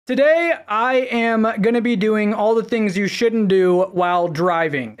Today, I am going to be doing all the things you shouldn't do while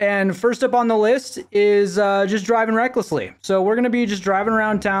driving. And first up on the list is just driving recklessly. So we're going to be just driving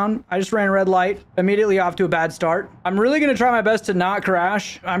around town. I just ran a red light, immediately off to a bad start. I'm really going to try my best to not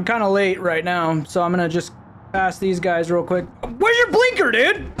crash. I'm kind of late right now, so I'm going to just pass these guys real quick. Where's your blinker,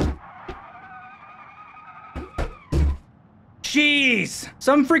 dude? Jeez,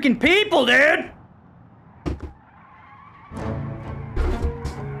 some freaking people, dude.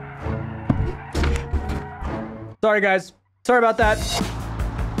 Sorry, guys. Sorry about that.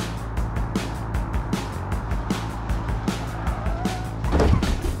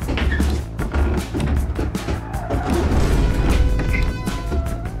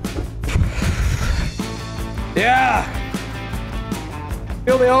 Yeah.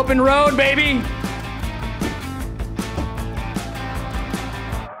 Feel the open road, baby.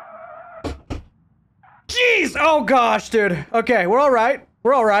 Jeez. Oh, gosh, dude. Okay, we're all right.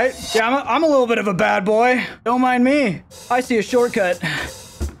 We're all right. Yeah, I'm a little bit of a bad boy. Don't mind me. I see a shortcut.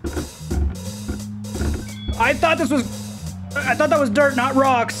 I thought that was dirt, not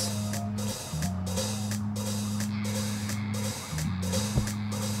rocks.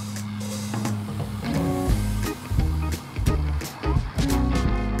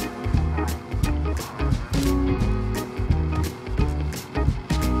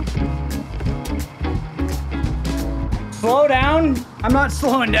 Slow down? I'm not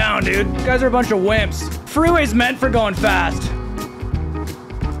slowing down, dude. You guys are a bunch of wimps. Freeway's meant for going fast.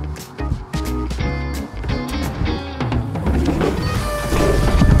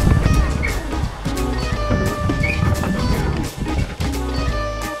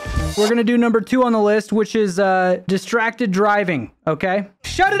 We're gonna do number 2 on the list, which is distracted driving, okay?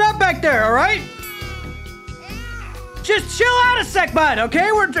 Shut it up back there, all right? Just chill out a sec, bud, okay?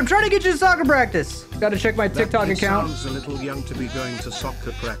 I'm trying to get you to soccer practice. Gotta check my TikTok account. Sounds a little young to be going to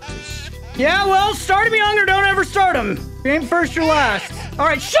soccer practice. Yeah, well, start him young or don't ever start him. If you ain't first, you're last. All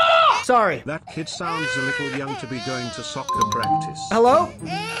right, shut up! Sorry. That kid sounds a little young to be going to soccer practice. Hello?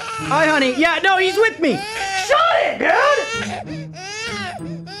 Hi, honey. Yeah, no, he's with me. Shut it, dude!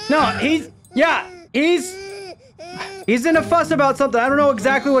 No, he's in a fuss about something. I don't know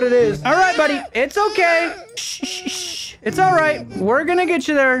exactly what it is. All right, buddy. It's okay. Shh, shh, shh. It's all right. We're gonna get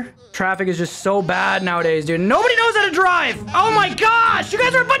you there. Traffic is just so bad nowadays, dude. Nobody knows how to drive. Oh my gosh, you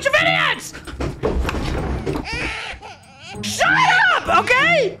guys are a bunch of idiots. Shut up,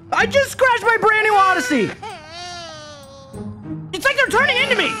 okay? I just scratched my brand new Odyssey. It's like they're turning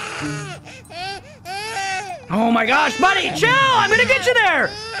into me. Oh my gosh, buddy, chill. I'm gonna get you there.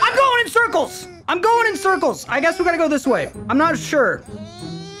 I'm going in circles. I'm going in circles. I guess we gotta go this way. I'm not sure.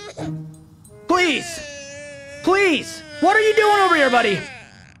 Please. Please. What are you doing over here, buddy?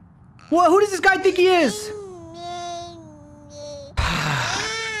 What? Who does this guy think he is?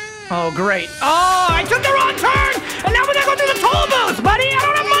 Oh, great. Oh, I took the wrong turn! And now we gotta go through the toll booth, buddy! I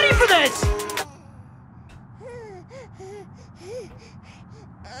don't have money for this!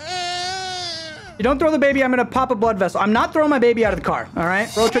 You don't throw the baby, I'm gonna pop a blood vessel. I'm not throwing my baby out of the car, all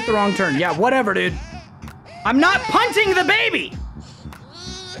right? Bro took the wrong turn. Yeah, whatever, dude. I'm not punting the baby!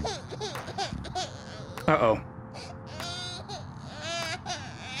 Uh-oh.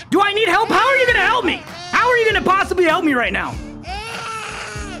 Do I need help? How are you gonna help me? How are you gonna possibly help me right now?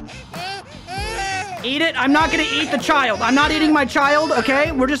 Eat it. I'm not gonna eat the child. I'm not eating my child,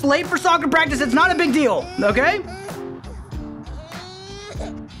 okay? We're just late for soccer practice. It's not a big deal, okay?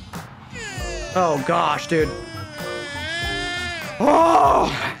 Oh, gosh, dude.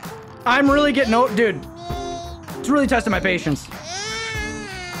 Oh! I'm really getting... Oh, dude. It's really testing my patience.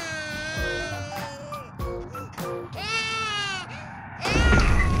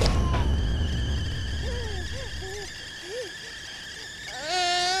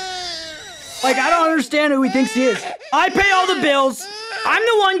 Like, I don't understand who he thinks he is. I pay all the bills. I'm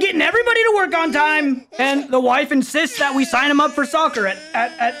the one getting everybody to work on time. And the wife insists that we sign him up for soccer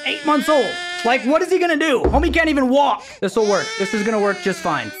at 8 months old. Like, what is he gonna do? Homie can't even walk. This'll work. This is gonna work just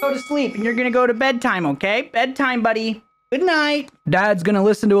fine. Go to sleep and you're gonna go to bedtime, okay? Bedtime, buddy. Good night. Dad's gonna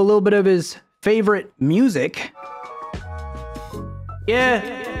listen to a little bit of his favorite music.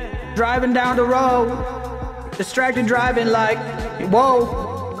 Yeah. Driving down the road. Distracted driving like, whoa.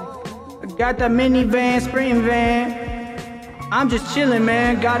 Got the minivan, spring van. I'm just chilling,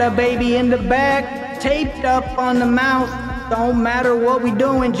 man. Got a baby in the back, taped up on the mouth. Don't matter what we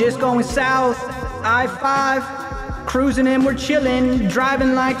doing, just going south. I-5, cruising and we're chilling.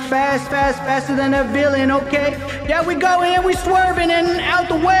 Driving like faster than a villain, okay? Yeah, we go in, we swerving and out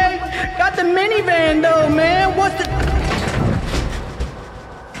the way. Got the minivan though, man. What's the...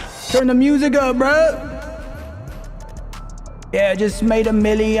 Turn the music up, bro. Yeah, just made a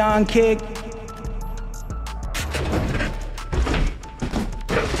million kick.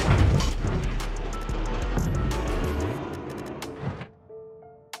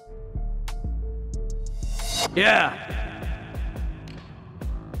 Yeah.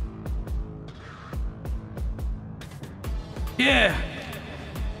 Yeah.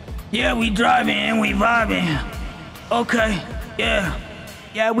 Yeah, we driving and we vibing. Okay, yeah.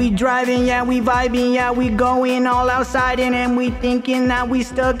 Yeah, we driving, yeah, we vibing, yeah, we going all outside and we thinking that we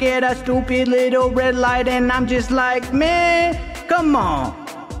stuck at a stupid little red light and I'm just like, man, come on.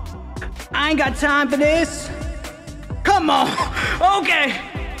 I ain't got time for this. Come on. Okay.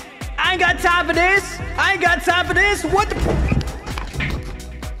 I ain't got time for this. I ain't got time for this. What the...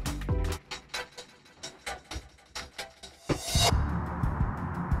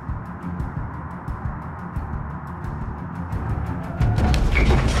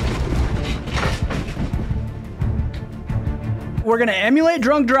 We're gonna emulate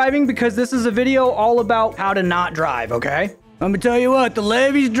drunk driving because this is a video all about how to not drive, okay? Let me tell you what, the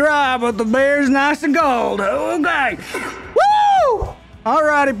levee's dry, but the beer's nice and cold. Okay. Woo!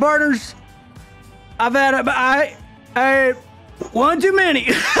 Alrighty, partners. I've had one too many.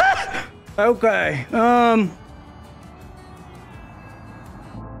 Okay.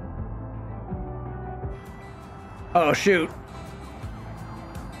 Oh, shoot.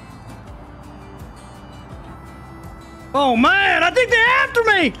 Oh man, I think they're after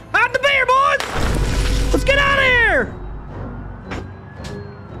me! Out the beer, boys! Let's get out of here!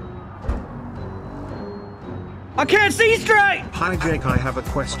 I can't see straight! Hi Jake, I have a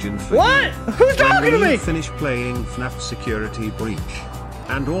question for what? you. Who's talking to me? When will you finish playing FNAF Security Breach?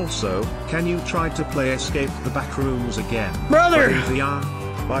 And also, can you try to play Escape the Backrooms again? Brother! But in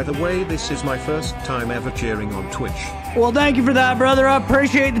VR? By the way, this is my first time ever cheering on Twitch. Well, thank you for that, brother. I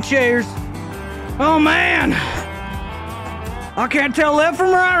appreciate the cheers. Oh man! I can't tell left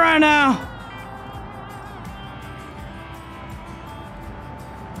from right now.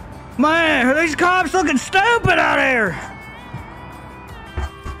 Man, these cops looking stupid out here.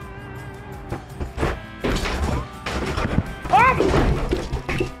 Oh!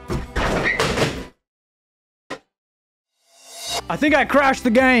 I think I crashed the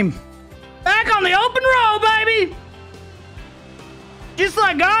game. Back on the open road, baby. Just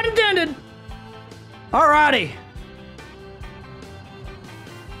like God intended. Alrighty.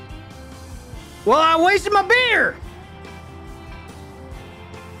 Well, I wasted my beer.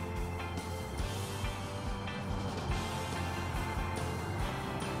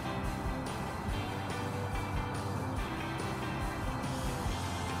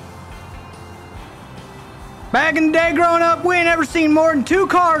 Back in the day growing up, we ain't ever seen more than 2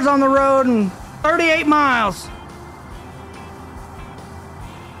 cars on the road in 38 miles.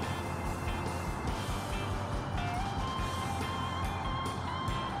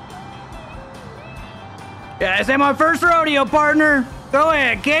 Yeah, this ain't my first rodeo, partner. Go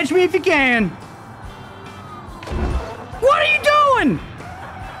ahead, catch me if you can. What are you doing?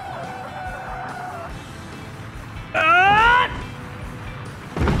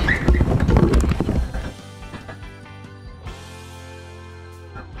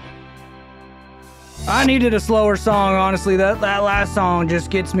 I needed a slower song, honestly. That last song just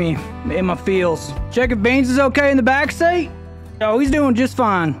gets me in my feels. Check if Beans is okay in the back seat. Oh, he's doing just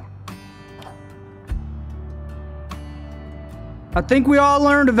fine. I think we all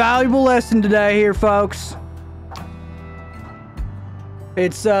learned a valuable lesson today here, folks.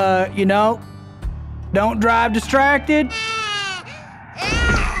 It's, you know, don't drive distracted.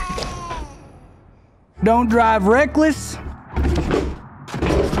 Don't drive reckless.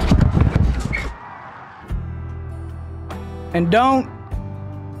 And don't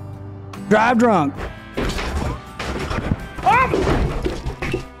drive drunk.